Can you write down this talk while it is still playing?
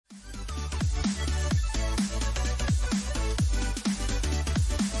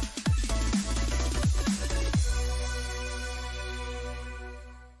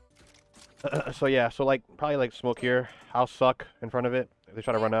So yeah, so like probably like smoke here. I'll suck in front of it if they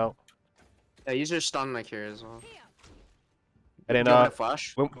try to run out. Yeah, use your stun like here as well. And then Do you want to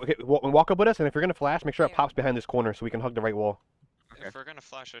flash? walk up with us, and if you're gonna flash, make sure it pops behind this corner so we can hug the right wall. Okay. If we're gonna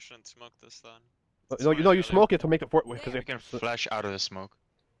flash, I shouldn't smoke this then. No, you smoke it to make it for because We can flash out of the smoke.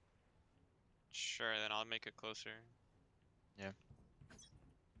 Sure, then I'll make it closer. Yeah,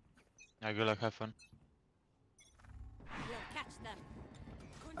 good luck, have fun.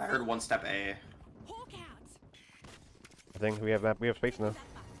 I heard one step A. I think we have space now.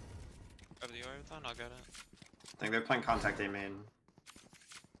 Grab the Orathon, I'll get it. I think they're playing contact A main.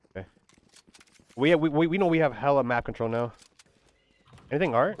 Okay. We know we have hella map control now.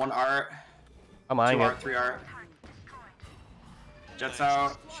 Anything art? One art. I'm Two eyeing art, it. 3 art. Jets Nice.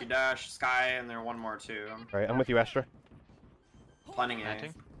 out. She dash. Sky, and there one more too. Right, I'm with you, Astra. Planning A.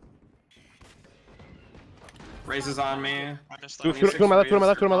 Planting. Raises on me. Two on my left, two on my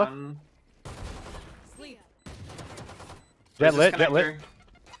left, two on my left. Jet lit, jet lit.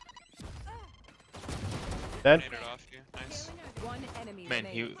 Dead. Off you. Nice. Man,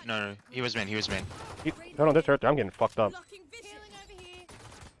 no, he was main, he was main. No, this hurt. I'm getting fucked up. I'm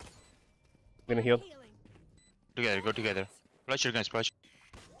gonna heal. Together, go together. Flash your guns, flash.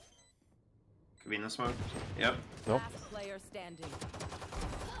 Could be in the smoke. Yep. Nope. Player standing.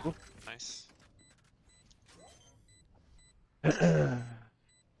 Nice.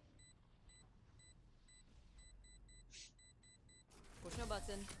 Push no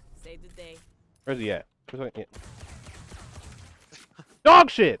button. Save the day. Where's he at? Yeah. Dog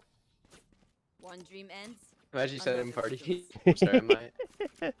shit! One dream ends. Imagine you said in party. I'm sorry, my dad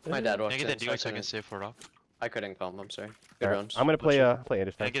Can I walked get in, that deagle so I can couldn't- save for off? I couldn't call him, I'm sorry. Good Alright, rounds. I'm gonna play A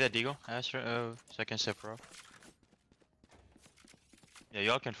this Can I time. get that deagle? Astra, so I can save for off. Yeah,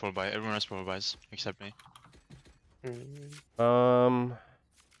 y'all can full buy. Everyone else full buys except me. Mm.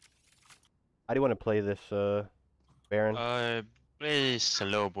 How do you want to play this, Baron? Play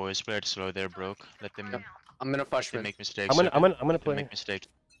slow, boys. Play it slow. They're broke. Let them. Yep. I'm gonna push They mid. make mistakes. I'm gonna They play. make mistakes.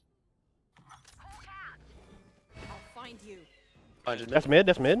 I'll find you. That's mid.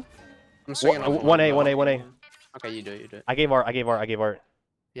 That's mid. I'm swinging on 1A, 1A, 1A. Okay, you do it, you do it. I gave art.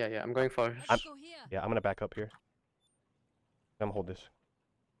 Yeah, yeah, I'm going for. I'm- Yeah, I'm gonna back up here. I'm gonna hold this.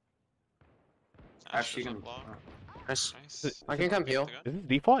 Actually, Astra's you up can. long. Nice. Nice. I can come heal. Is this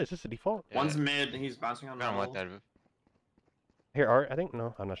default? Is this the default? Yeah. One's mid. He's bouncing on I don't want middle. that. Here, art. I think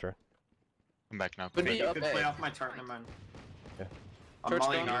no. I'm not sure. Come back now. Could Come be back. You up could A. play off my turret. Never mind. Yeah. I'm Church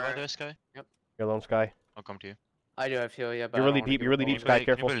mulling going. You art. got this guy? You're alone, Sky. I'll come to you. I do have heal, yeah, but You're I really don't wanna deep, go you're really full. deep, Sky, Can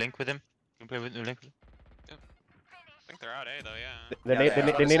careful. you play link with him? Can you play with link? I think they're out A though, yeah. They Yeah, naded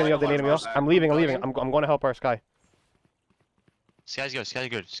me up. They naded me up. I'm leaving. I'm going to help our Sky. Sky's good. Sky's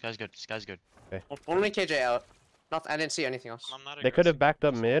good. Sky's good. Sky's good. Only KJ out. Not, I didn't see anything else. I'm not They could have aggressive. backed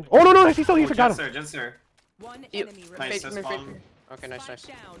up mid. Oh no, he's still. He got him. Jets there. One You- enemy Nice, remaining. this Mid, bomb. mid. Okay, nice, nice.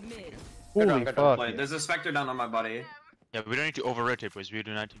 Spike down mid. Good Holy round, fuck. Play. There's a Spectre down on my buddy. Yeah, but we don't need to over rotate, boys. We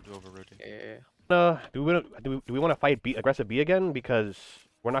do not need to over rotate. Yeah, yeah, yeah. Do we want to fight aggressive B again? Because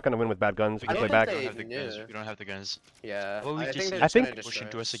we're not gonna win with bad guns. We I can play don't back. think We don't have the they guns. knew. We don't have the guns. Yeah, Well, we I just think they're need just to gonna push destroy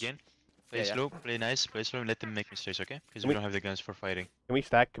into us again. Play Yeah, yeah. slow, play nice, play slow, and let them make mistakes, okay? Because Can we we- don't have the guns for fighting. Can we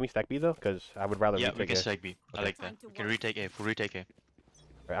stack B though? Because I would rather Yeah, we retake can it. stack B. I like that. We can retake A. Full retake A.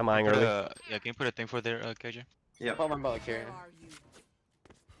 Right, I'm eyeing Put early. yeah, can you put a thing for there, KJ? Yep. Put my bullet here. Where are you?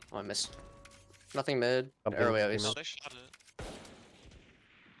 Oh, I missed. Nothing mid. Something Early at mid. Oh, least. they shot it.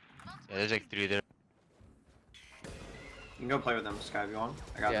 Yeah, there's like 3 there. You can go play with them, Sky, if you want.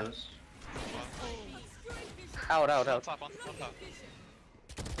 I got Yeah. this. Out, On out. top, on top.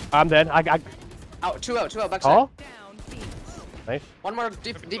 I'm dead. Out, two out, backside. Oh, Down B. nice. One more,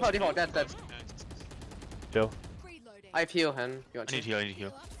 default, dead. Nice. Chill. I have heal, Hen. You want I need to? heal, I need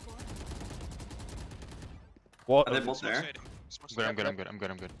heal. What? Are they both Smoke there? shading. Smoke I'm good, shading. I'm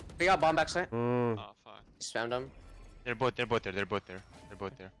good. We got bomb backside. Mm. Oh fuck. Spammed them. They're both there.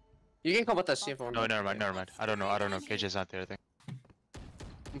 You can come with us, see if one. No, never mind. I don't know. KJ's not there, I think.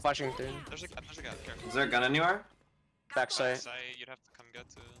 I'm flashing through. There's a guy, careful. Is there a gun anywhere? Backside. You'd have to come get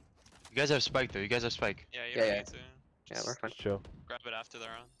to. You guys have spike though, you guys have spike. Yeah, you Yeah, don't yeah. need to. Yeah, Just we're fine. Chill. grab it after they're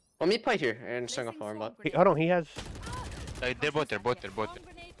on. Well, me play here in Singapore, but Hold on. He has. They're both there. One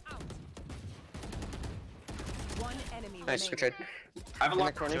enemy nice, good remaining. trade. I have a In the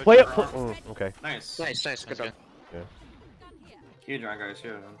lock. corner. Play it. Okay. Nice. Nice, good That's job. good. Huge round, guys.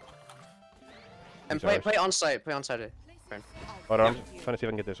 Huge. And He's ours. play on site. Hold on. I'm trying to see if I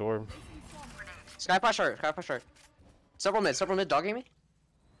can get this orb. Sky pressure. Several mid, dogging me?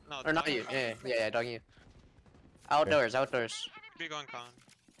 No, Or not you? Yeah, dogging you. Outdoors. Be going con.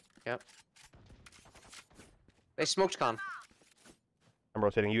 They smoked con. I'm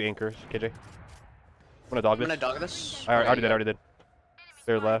rotating. You anchors, KJ. I'm gonna dog I'm this. gonna dog this. I already did. I already did.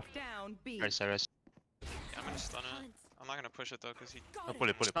 They're left. Down B. Right side, right. Yeah, I'm gonna stun it. I'm not gonna push it though, cause he. No, pull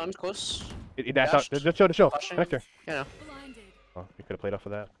it, pull it, pull Stun it. close. He dashed out. Just show. Flashing. Connector. You know. Blinded. Oh, you could have played off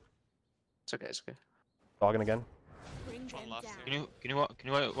of that. It's okay. It's okay. Dogging again. Bring them One left down. here. Can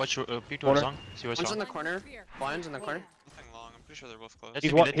you watch your peek to Corner. song? See what's One's in wrong. the corner. Blinds in the corner. Nothing long. I'm pretty sure they're both close. Let's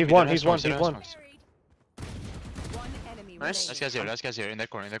He's see, one. let He's me one. the He's rest one. ones, the He's rest one. ones. One enemy Nice. Last remaining. guy's here, in that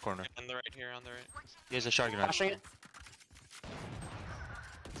corner, On the right here, on the right. He has a shotgun. Flashing it.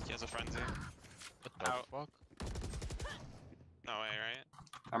 He has a frenzy. What the Out. fuck? No way, right?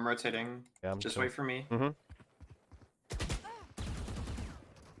 I'm rotating. Yeah, I'm Just chill. wait for me. Mm-hmm.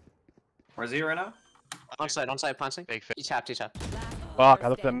 Where's he right now? On side planting. Fake, fake. He tapped. Last Fuck! player I looked at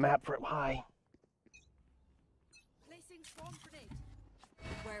the standing. map for why. Placing swarm grenade.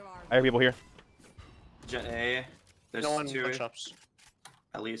 Where are I hear people here. Jet A. There's No one two. push-ups.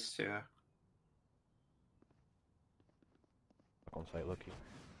 At least two. Fuck on site, Loki.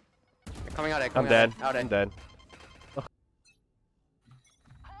 They're coming out. I'm dead. Out I'm dead. I'll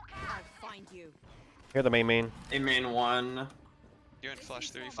find you. Here the main. A main one. You went flash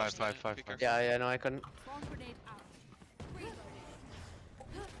 3, Five, flash five, 3. five, five. Yeah. No, I couldn't. Swarm grenade out. Reloading.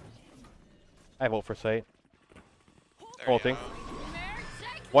 I have ult for sight. There Whole you thing. go.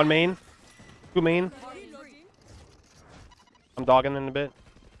 One main. Two main. Reloading. I'm dogging in a bit.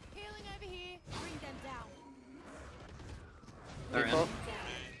 Healing over here. Bring them down. They're in. Down.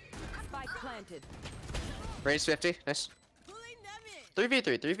 Spike planted. Raise 50. Nice. Pulling them in.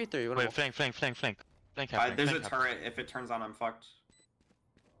 3v3. 3v3. What Wait, flank. Flank half, There's a flank half. turret. If it turns on, I'm fucked.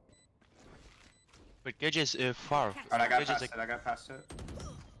 Wait, Gage is far. Alright, I got Gage is past like, it. I got past it.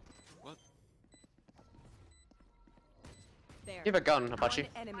 There. You have a gun, Apxche.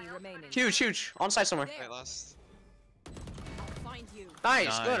 One enemy remaining. Huge. On site somewhere. There. Wait, last. I'll find you.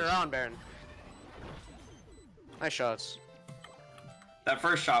 Nice. Good Nice. round, Baron. Nice shots. That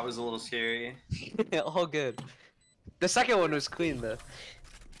first shot was a little scary. All good. The second one was clean though.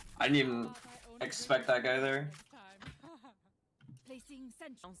 I didn't even expect that guy there. Placing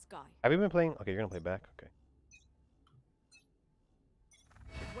sentry on sky. Have you been playing? Okay, you're gonna play back. Okay.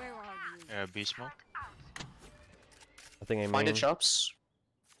 Where are you? B smoke. I think I main. Minded shops.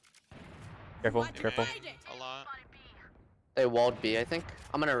 Careful. You Careful. made a lot. They walled B, I think.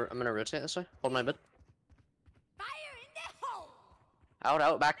 I'm gonna rotate this way. Hold my bit. Fire in the hole.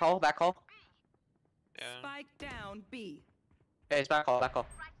 Out. Back call. Yeah. Spike down B. Okay, it's back call.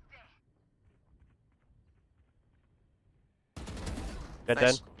 Dead.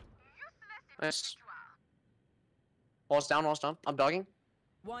 Nice. Dead. Nice. Walls down. I'm dogging.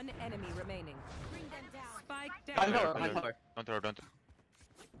 One enemy remaining. Bring them down. Spike High down. tower, high tower. Don't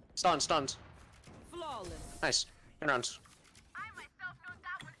throw. Stunned. Flawless. Nice. Good rounds.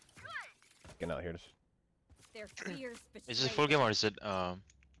 Getting out here. Just... Their fears Is this a betray full game them. or is it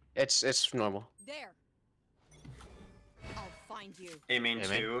It's normal. There. I'll find you. A main A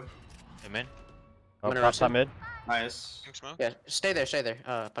main. 2. amen? Oh, gonna top rush top him. mid. Nice. King smoke. Yeah, stay there.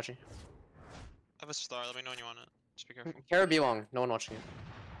 Apxche. I have a star. Let me know when you want it. Just be careful. Carry Long. No one watching it.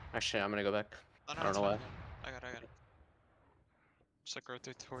 Actually, I'm gonna go back. Oh, no, I don't it's know fine. why. I got it. Just like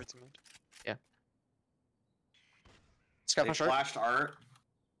rotate towards mid. Sky They for short. flashed art.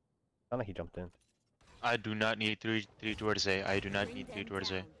 Sound like he jumped in. I do not need three towards A. I do not Bring need three them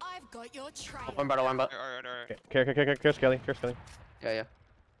towards A. down. I've got your trail. One battle. Alright. Care, Skelly. Yeah.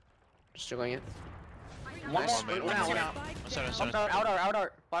 Just jiggling it. One Nice. more. One out. One side.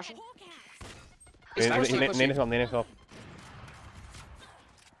 Out. Flashing. Hawkeye. Name himself.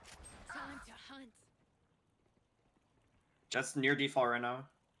 Time to hunt. Just near default right now.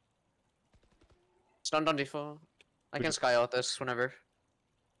 Stunned on default. I can sky out this whenever.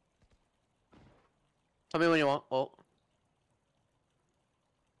 Tell me when you want. Oh.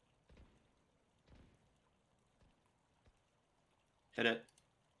 Hit it.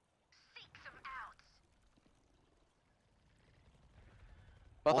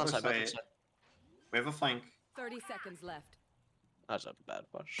 Both Hold on this side. Both on way. side. We have a flank. 30 seconds left. That's a bad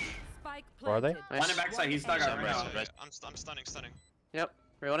push. Spike Where are they? planted. Nice. Line it backside. He's stuck out Some right rest, now. some rest. I'm stunning. Yep.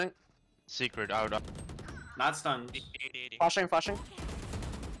 Reloading. Secret out. Not stunned. 80. Flashing.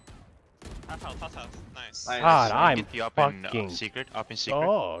 Half health. Nice. Nice. God, I'm Get the up fucking in secret. Up in secret.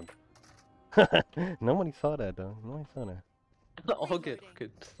 dog. Nobody saw that though. Nobody saw that. All good.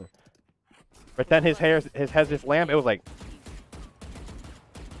 Good. But then his hair, has this lamp. It was like.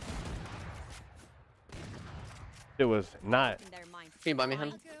 It was not. In their minds. Can you buy me him?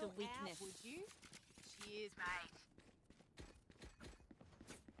 Find the weakness.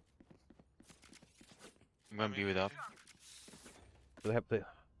 I'm gonna be with up. Do they have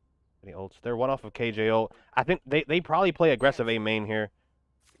any ults? They're one off of KJ ult. I think they probably play aggressive A main here.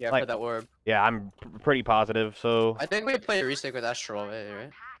 Yeah, Like- for that orb. Yeah, I'm pretty positive. So I think we play a retake with Astral, right?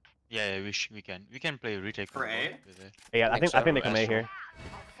 Yeah, yeah, we can play a retake For A? with it. yeah, I think so. they come A Astral. here.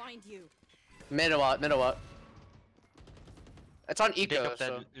 I'll find you. Middle what? It's on Take eco, up that,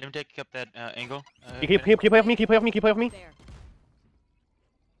 so. let me take up that angle. You keep play off me. Keep play off me. Keep play off me. There.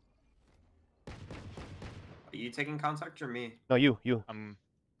 Are you taking contact or me? No, you.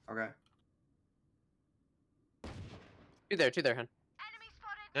 Okay. Two there, hun.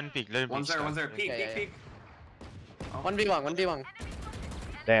 Let him peek, let him peek. One's there. Peek, Yeah, yeah, peek. Oh. 1v1.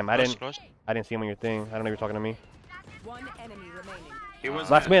 Damn, I Close, didn't close. see him on your thing. I don't know you're talking to me. One enemy remaining. He was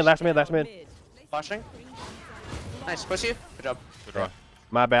Last mid. Mid. Flashing. Nice, push you. Good job. Good rock.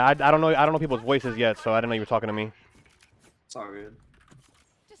 My bad. I don't know people's voices yet, so I didn't know you were talking to me. It's all good.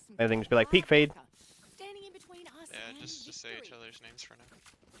 Anything, just be like peek fade. Standing in between us Yeah, and just say each victory. other's names for now.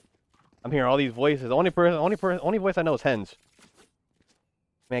 I'm hearing all these voices. The only voice I know is Hens.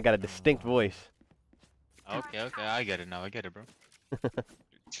 Man, got a distinct voice. Okay, I get it now. I get it, bro.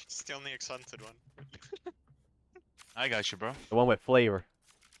 It's the only accented one. I got you, bro. The one with flavor.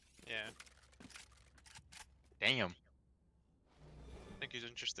 Yeah, Damn. I think he's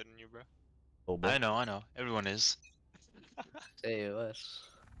interested in you, bro. Little boy. I know. Everyone is. Say less.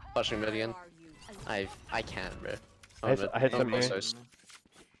 Flashing mid again. Where are you? I can't, bro. I hit some close A. those.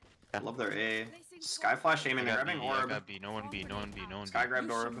 I love their A. Sky flash aiming and I got B, grabbing I orb. got B. No one B. Sky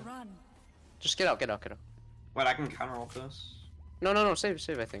grabbed orb. Just get out. Wait, I can counter ult this. No, save,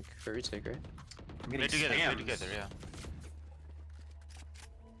 I think, for retake, right? I'm Play getting together, spammed. yeah.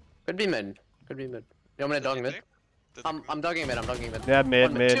 Could be mid. You want me to dog mid? Did I'm dogging mid, Yeah,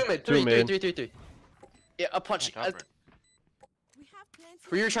 mid, One mid. Two mid, Two mid. three. Yeah, a punch. Yeah, top right.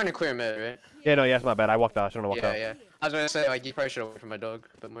 You were trying to clear mid, right? Yeah, no, yeah, it's my bad. I walked out. I shouldn't have walked out. Yeah. I was gonna say, like, you probably should have waited for my dog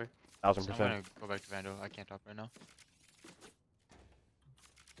a bit more. 1000%. I'm gonna go back to Vandal. I can't talk right now.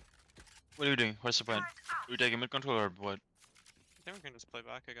 What are you doing? What's the plan? Are we taking mid control or what? I think we can just play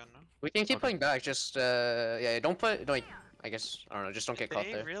back again now. We can keep Okay. playing back, just, yeah, don't put, like, I guess, I don't know, just don't get caught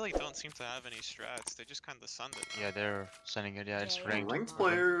They there. really don't seem to have any strats. They just kind of send it. Yeah, they're sending it. Yeah, it's Yeah. ranked. Ranked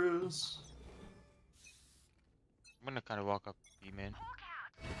players. I'm gonna kind of walk up B main.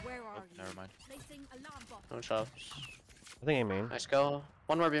 Where Oh, are you? never mind. Placing alarm bot. No shots. I think A main. Nice go.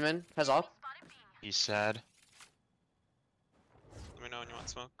 One more beam in. Has off. He's sad. Let me know when you want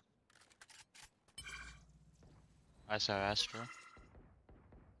smoke. I saw Astra.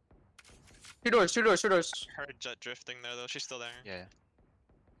 Two doors. Heard Jet drifting there though. She's still there. Yeah.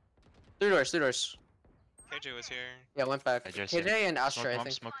 Three doors. KJ was here. Yeah, went back. I just KJ said- and Astra, Smoke I him up,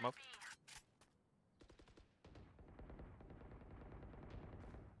 think. smoke him up.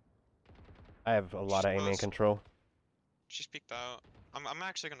 I have a lot of A main Close. control. She's peeked out. I'm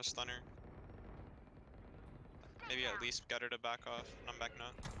actually gonna stun her. Maybe at least get her to back off. And I'm back now.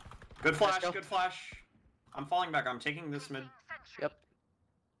 Good flash, go. good flash. I'm falling back. I'm taking this mid. Yep.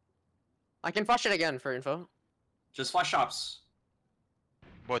 I can flash it again for info. Just flash shops.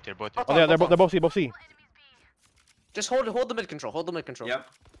 Both here. Oh, they're both C. Just hold the mid control. Yep.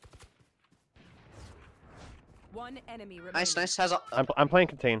 One enemy remaining. Nice. Has a. I'm playing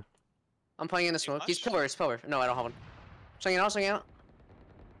contain. I'm playing in the Hey, smoke. He's flash? pillar. No, I don't have one. Swinging out.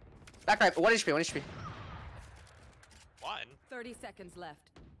 Back right. 1 HP. 1 HP. One. 30 seconds left.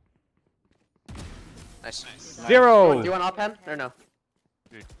 Nice. Nice. 0. Do you want op hem or no?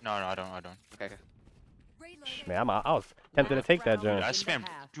 Dude, no, I don't. Okay. Man, I was tempted to take that Dude, joint. I spammed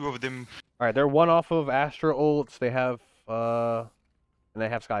 2 of them. All right, they're one off of Astra ults. They have and they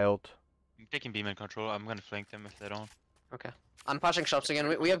have Sky ult. I'm taking beam in control. I'm gonna flank them if they don't. I'm pushing shops again.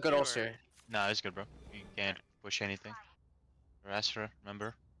 We have good ults here. Nah, it's good, bro. You can't push anything. Or Astra,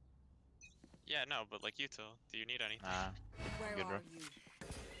 remember? Yeah, no, but like you two, do you need anything? Nah. Where Good, bro. are you?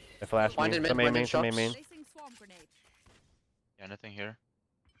 They flash me. Blinded mid, Some A main. blinded Some A shops. main. Placing swarm grenade. Yeah, nothing here.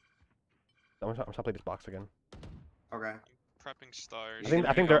 I'm gonna play this box again. Okay. Prepping stars. I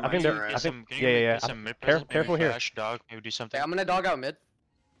think they're. Get I some, think. can you Yeah. get some mid Care- presence, maybe careful here. flash, dog, maybe do something. Okay, I'm gonna dog out mid.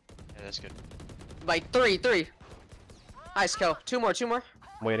 Yeah, that's good. Like three. Nice kill. Two more. I'm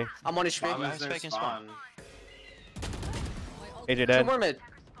waiting. I'm on HP. Bomb is their spike and spawn. spawn. AJ Two dead. more mid.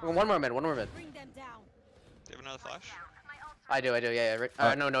 One more mid. Bring them down. Do you have another flash? I do. Yeah.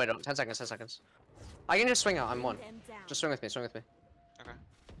 Right. No, I don't. 10 seconds. I can just swing out. I'm one. Bring them down. Just swing with me.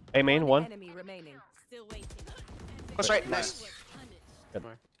 A main one. Enemy remaining. Still waiting. Close right. Nice. Good.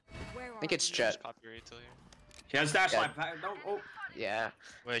 Where I think are it's you? Jet. Just copy retail here. He has dash Yeah. line. Don't. Oh. Yeah.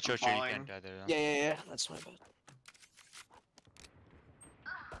 Wait, Chocho, you falling. can't die there. though. Yeah. That's my bad.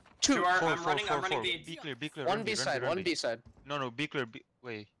 Two are. Four, I'm running four. B. Be clear, One run B run side. One B side. No, be clear.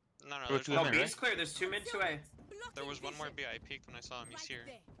 Wait. No, Go there's to one No, mid, more. B's clear. There's 2 mid, 2 A. There was one more B. I peeked when I saw him. He's here.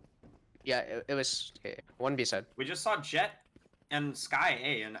 Yeah, it was okay. One B side. We just saw Jet and Sky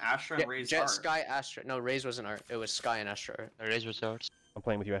A and Astra and Yeah, Raze Jet, R. Sky, Astra. No, Raze wasn't art. It was Sky and Astra. The raise was ours. I'm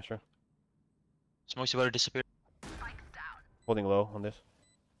playing with you, Astra. Smoke's about to disappear. Holding low on this.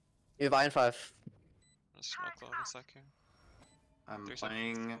 You have Iron 5. I'll smoke low in a second. I'm 3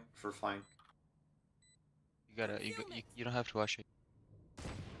 playing for flank. You don't have to watch it.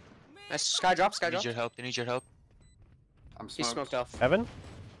 Nice. Sky drop, Sky They drop. need your help. They need your help. I'm He's smoked. smoked off. Evan?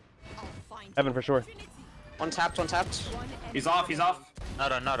 Evan for sure. One tapped, one tapped. He's off, he's off.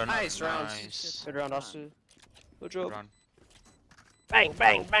 Not on. Nice round. Nice. Good round, Asu. Good Good job. run. Bang,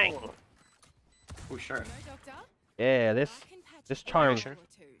 bang, bang! Oh, sure. Yeah, this charm. Sure.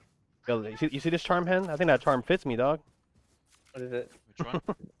 Yo, you see this charm hand? I think that charm fits me, dog. What is it? Which one?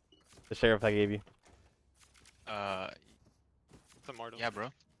 The sheriff I gave you. The mortal. Yeah, bro.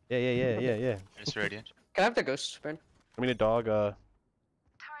 Yeah. It's radiant. Can I have the ghost, Burn? I mean a dog, One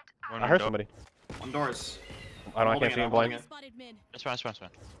I heard dog. somebody. On doors. I Holding can't see it, him I'm holding blind. it. That's fine.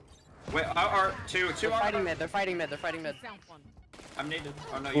 Wait, two They're are. fighting mid, they're fighting mid, they're fighting mid. I'm needed.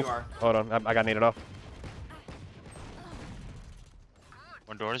 Oh no, Oof. you are. Hold on, I got naded off.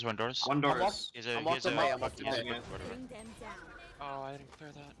 One doors. One I'm doors. I'm off the bay, I'm off the Holding bay. it. Oh, I didn't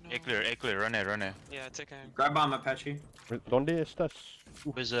clear that. No. A clear. Run it. Yeah, take aim. Grab bomb, Apxche. ¿Dónde estás?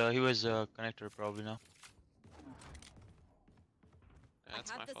 He was connector probably now. Yeah,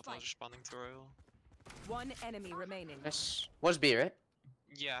 it's my fault. I was responding to Royal. One enemy remaining. Nice. Was B, right?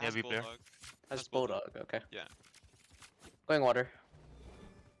 Yeah, Yeah, has be clear. Bulldog. That's Bulldog, okay. Yeah. Going water.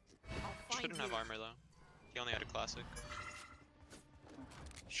 Shouldn't have armor though. He only had a classic.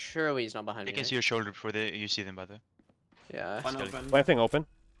 Surely he's not behind They me. can see your shoulder before you see them, by the way. Yeah. One Steady. open. Plant thing open.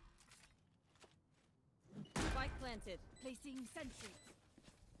 Spike planted. Placing sentry.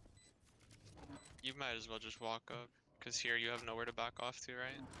 You might as well just walk up, cause here you have nowhere to back off to,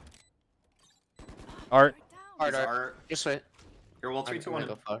 right? Art. Hard, These hard. are. Just wait. You're well 3, I'm 2, gonna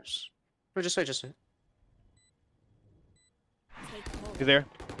 1. go first. No, just wait, just wait. Take hold. He's there.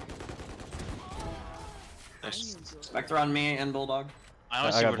 Nice. Spectre on me and Bulldog. I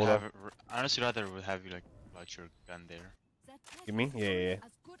honestly got would Bulldog. have. I honestly rather would have you like launch your gun there. You mean? Yeah.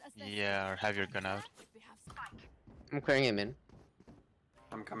 Yeah, or have your gun out. I'm clearing him in.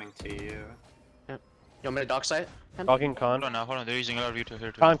 I'm coming to you. You want me to dock site? Talking con. Hold on. They're using a lot of you to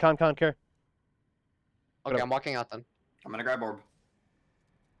here too. Con, care. Okay, I'm walking out then. I'm gonna grab orb.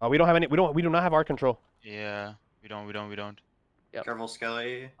 We don't have any. We do not have art control. Yeah, we don't. Yep. Careful,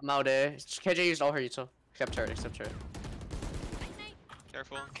 Skelly. I'm out there. KJ used all her util. Except turret.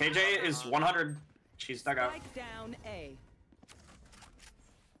 Careful. KJ is 100. She's dug out. Spike down A.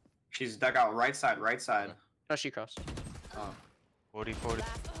 She's dug out. Right side. No, she crossed. Oh. 40. Last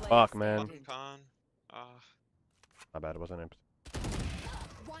player Fuck, man. standing. Con. My bad. It wasn't imp.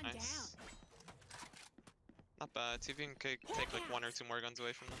 Nice. Not bad. See if you can take like 1 or 2 more guns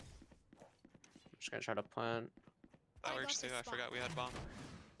away from them. I'm just gonna try to plant. That works too. I forgot we had bomb.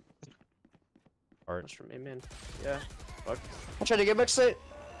 Art. That's from aim in. Yeah. Fuck. I'll try to get back site.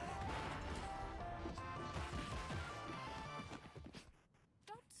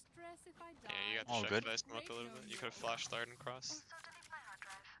 Don't stress if I die. Yeah, you got All the good. check dice up a little bit. You could have flashed start and cross.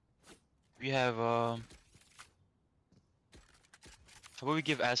 We have How about we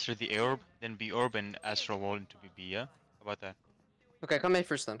give Astra the orb, then B orb and Astra wall into B, yeah? How about that? Okay, come A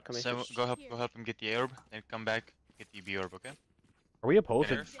first then. Come A So first. go help him get the orb, then come back, get the B orb, okay? Are we opposed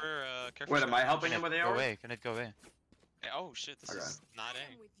to? Careful. Wait, am I shot. helping him with Go AR? away, can it go away? Hey, oh shit, this Okay. is not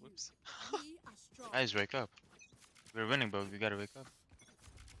A. Whoops. Guys, wake up. We're winning, but we gotta wake up.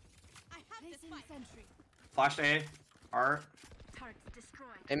 Flash A. Art.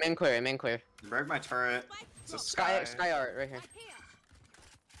 Aim in clear. Aim in clear. Break my turret. It's a Sky art right here.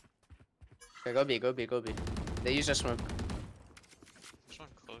 Okay, go B. They use this one. There's one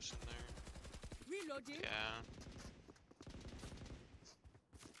close in there. Yeah.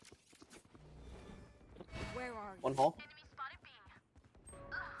 Where are you? One hole.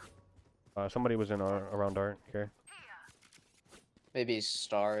 Somebody was in around art here. Maybe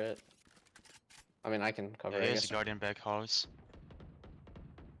star it. I mean, I can cover it. I There's guess. a guardian back house.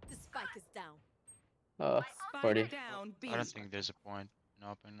 The spike is down. 40. Spike down B. I don't think there's a point in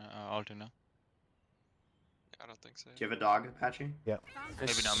open altar now. I don't think so. Do you have a dog, Apxche?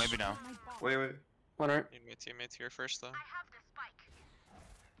 Maybe now. Wait. One art. Need my teammates here first though,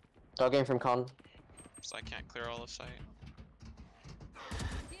 Dog game from con. so I can't clear all of sight.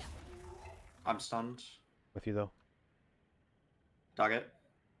 I'm stunned. With you though. Dog it.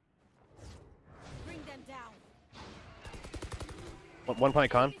 Bring them down. One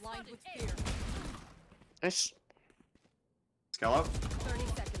point con. Blind with fear. Nice. Scale up. 30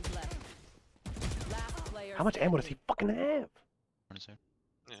 seconds left. Last player. How much ammo does he fucking have? What is it?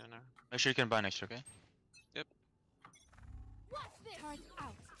 Yeah, no. Make sure you can buy next, okay?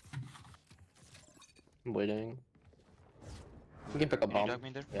 I'm waiting. You can pick a Can you bomb. drop me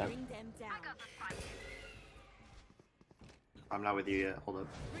there? Yeah. Bring them down. I'm not with you yet. Hold up.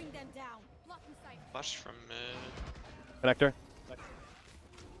 Bring them down. Blocking sight. Flash from mid. Connector. Take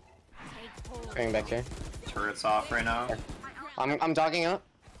hold. Bring back here. Turret's off right now. I'm dogging up.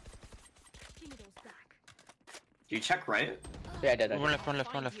 Give me those back. Do you check right? Yeah, I did. One left, one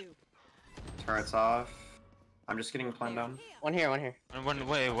left, one Find left. you. Turret's off. I'm just getting planned down. One here, one here.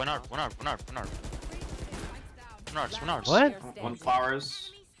 Wait, one art. One arts. What? One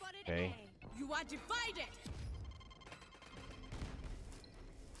flowers. Okay. You are divided.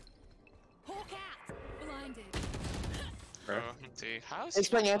 Hawk out. Blinded. Oh, dude, how's He's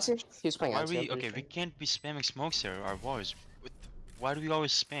playing Outsy. He's playing Why Outsy. we okay? We can't be spamming smokes here, our boys. Why do we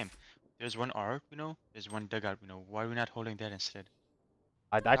always spam? There's one art, you know. There's one dugout, you know. Why are we not holding that instead?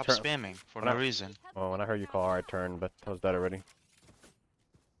 I Stop turned. spamming for when no I- reason. Well, when I heard you call, I turned, but I was dead already.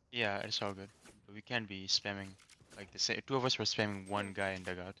 Yeah, it's all good. But we can't be spamming like the same. Two of us were spamming one guy in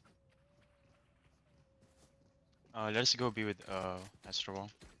dugout. Let's go be with Astro.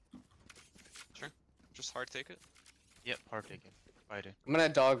 just hard take it? Yep, hard take it. Fight it. I'm gonna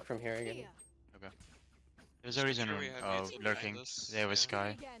dog from here again. Here. There's a reason Sure, we have eight behind lurking. us, They have a yeah. sky.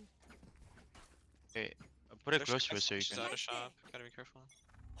 Again. Hey, put it There's close to us guys so you just can. out of shop. Gotta be careful.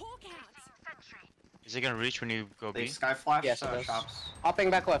 Hawk out. Is it gonna reach when you go They B? sky flash Yes, it does. shops. Hopping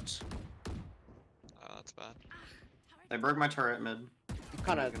back left. That's bad. They broke my turret mid.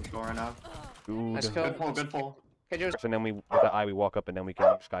 Kind of. Control right now. Nice Dude. kill. Good pull, good pull. Okay, just. So then we, with the eye, we walk up and then we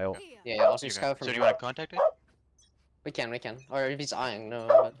can sky ult. Here. Yeah, I'll see Okay. Scout from So do here. you want to contact it? We can. Or if he's eyeing, no.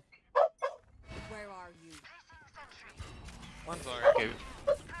 But... Where are you? One's alright. Okay.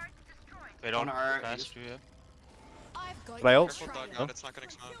 Wait on One art, fast, yeah. I've got Play you. ult? Careful dog Huh? out, it's not getting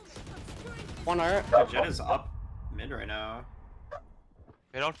smoked. One art. The Jet is up mid right now.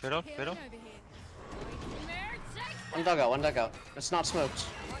 Fade out. Healing over here. One dugout. It's not smoked.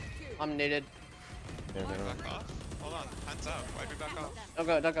 I'm naded. Yeah, Why'd yeah. we back off? Hold on, hands out. Why'd we back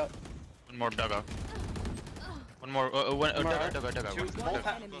off? Dugout. One more dugout. One more. Dugout. Two, One both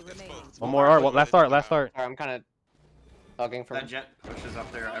have- enemy remaining. One more art. Last art. Alright, I'm kind of dogging from. That Jet pushes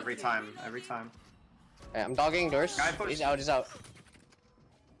up there every time. Every time. Alright, I'm dogging doors. Guy push. He's out.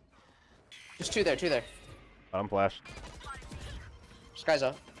 Just two there. I'm flashed. Sky's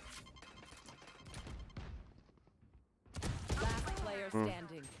up. Last player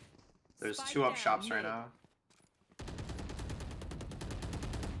standing. There's Spike two up down shops right mid. now.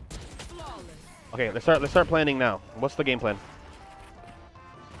 Flawless. Okay, let's start planning now. What's the game plan?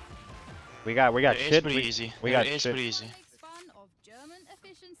 We got Yeah, shit. it's pretty easy. We Yeah, got it's shit. pretty easy. Makes fun of German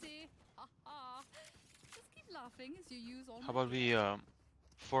efficiency. Ha ha. Just keep laughing as you use all How my about we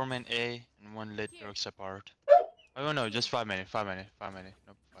 4-man A and 1 lit works apart? Oh no, just 5 minutes. 5 minutes.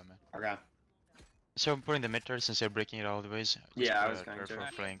 Nope, 5 minutes. Okay. So I'm putting the mid turret since they're breaking it all the ways. Yeah, I was going to. For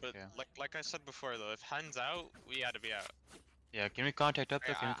flank, But yeah. like I said before though, if hands out, we gotta be out. Yeah, can we contact up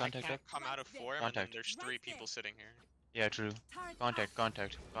though? Can we I contact can't up? come out of form and then Contact. there's 3 people sitting here. Yeah, true. Turret Contact.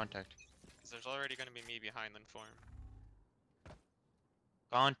 'Cause there's already gonna be me behind in form.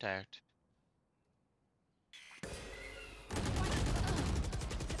 Contact.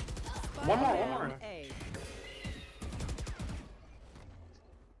 One more. down A.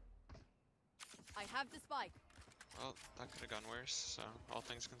 I have the spike. Well, that could have gone worse, so all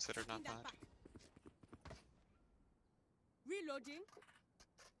things considered, not bad. Reloading.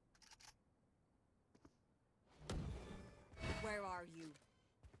 Where are you?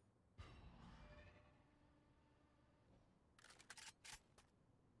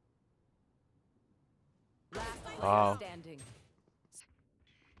 Last player Oh. standing.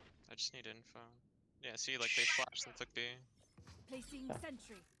 I just need info. Yeah, see, like they flashed and took B. Placing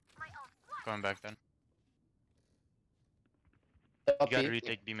sentry. Going back then. Up You gotta B.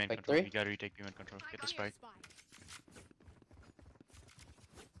 retake B main Like control. three? You gotta retake B main control. Get the spike.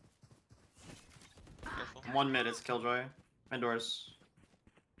 Careful. One mid. It's Killjoy. Indoors.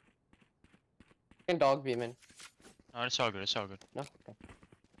 Can dog beam in. No, it's all good. It's all good. No. Okay.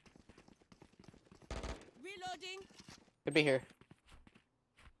 Reloading. Could be here.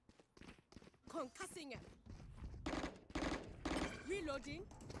 Concussing. Reloading.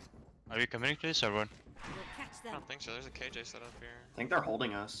 Are we committing to this or what? We'll catch I them. don't think so. There's a KJ set up here. I think they're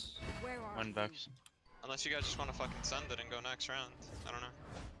holding us. Where are One you? back. Unless you guys just want to fucking send it and go next round. I don't know.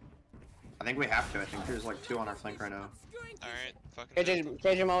 I think we have to. I think there's like 2 on our flank right now. Obscuring Alright, fucking.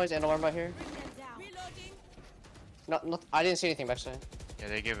 KJ always and alarm by here. Bring them down. Reloading. No, I didn't see anything backside. Yeah,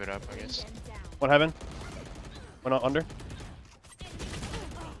 they gave it up, I Bring guess. them down. One heaven. One under. I'm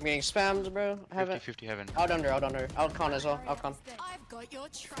getting spammed, bro. I haven't. 50 heaven. Out under. Out con as well. Out con. I've got your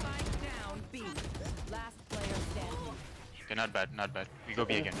track. Spike down. B. Last player standing. Okay, not bad, not bad. We go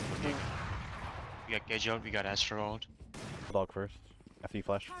B again. We go B again. We got Cage out, we got Astro ult. Dog first. After you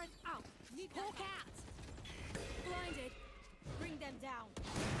flash. Current out. Need hawk out. Blinded. Bring them down.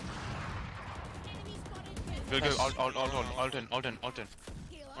 Enemy spotted. Good, good. Ult in.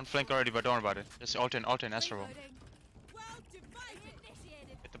 One flank already, but don't worry about it. Just ult in, Astro ult. Reloading. Well divided.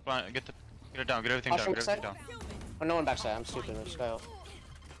 Initiated. Get it down, get everything down, get everything down. Oh, no one backside. I'm stupid. Let's go.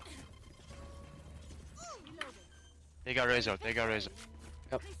 They got Razor, they got Razor.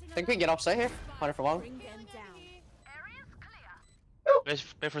 Yep. Think we can get offside here? 100 for one. Bring them down. Play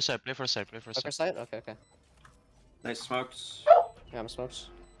for side, play for side, play for Upper side. side? Okay. Nice smokes. Yeah, I'm smokes.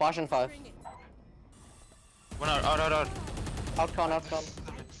 Flash in 5. One out. Out con.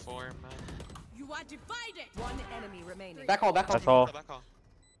 Fucking 4, man. You are divided. One enemy remaining. Back hole. That's all. Back off.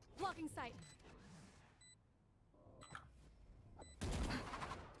 Blocking sight.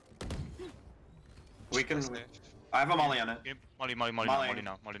 We can. Safe. I have a molly on it. Molly Molly. now.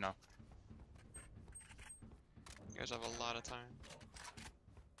 You guys have a lot of time.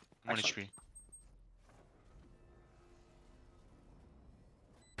 One Excellent.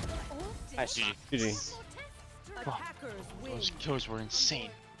 HP. Nice. GG. GG. Attackers win. Those kills were insane.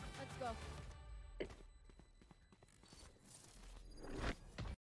 Let's go.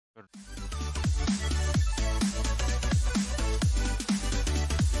 Good.